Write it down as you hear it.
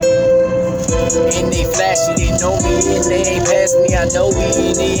See, they know me and they ain't past me. I know we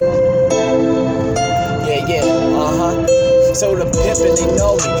in it. Yeah, So the pimpin', they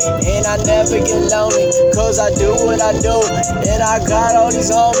know me, and I never get lonely, cause I do what I do, and I got all these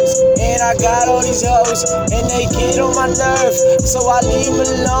homies, and I got all these hoes, and they get on my nerves, so I leave them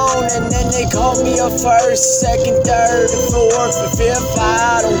alone, and then they call me a first, second, third, fourth, fifth,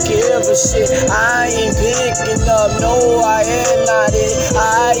 I don't give a shit, I ain't picking up, no, I am not it,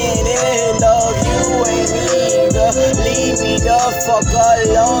 I ain't in love, you ain't either, leave me the fuck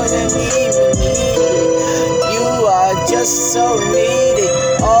alone and leave me. You are just so needed,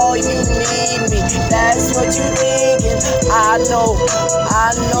 oh you need me, that's what you thinking. I know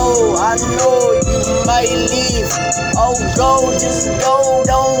you might leave. Oh go, just go,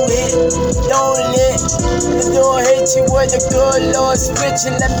 don't hit you with a good Lord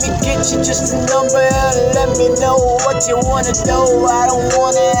switching. Let me get you just a number and let me know what you wanna do. I don't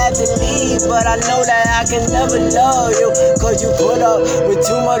wanna have to leave, but I know that I can never love you, cause you put up with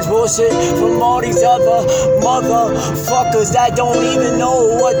too much bullshit from all these other motherfuckers that don't even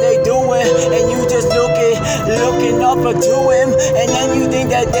know what they doing, and you just looking up to him, and then you think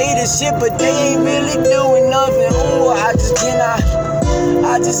that they the shit, but they ain't really doing nothing. Ooh, I just cannot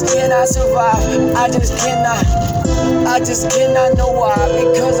survive. I just cannot know why,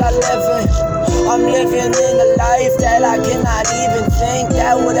 because I'm living in a life that I cannot even think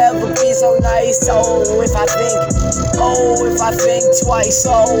that would ever be so nice. Oh, if I think twice.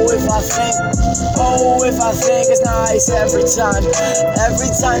 Oh, if I think it's nice every time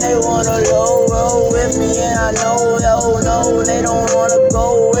they wanna roll with me, and I know, no, they don't wanna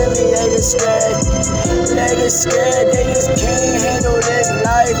go with me. They just scared, they just can't handle this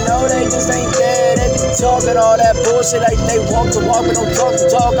life. No, they just ain't there. They be talking all that bullshit like they walk to walk and don't talk to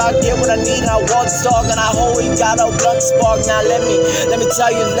talk. I get what I need and I walk to talk, and I always got a blunt spark. Now let me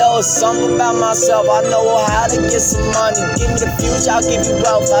tell you a little something about myself. I know how to get some money. Give me the future, I'll give you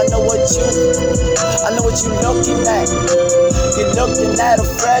wealth. I know what you looking at. You're looking at a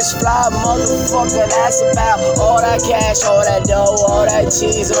fresh fly motherfucker. That's about all that cash, all that dough, all that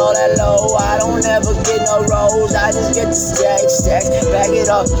cheese, and all that low. I don't ever get no rolls, I just get the stacks. Back it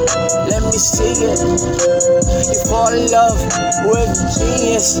up, let me see it. You fall in love with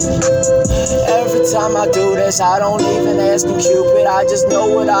genius. Every time I do this, I don't even ask Cupid. I just know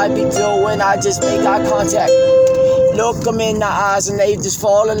what I be doing. I just make eye contact, look them in the eyes, and they just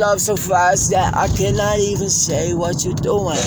fall in love so fast that I cannot even say what you're doing.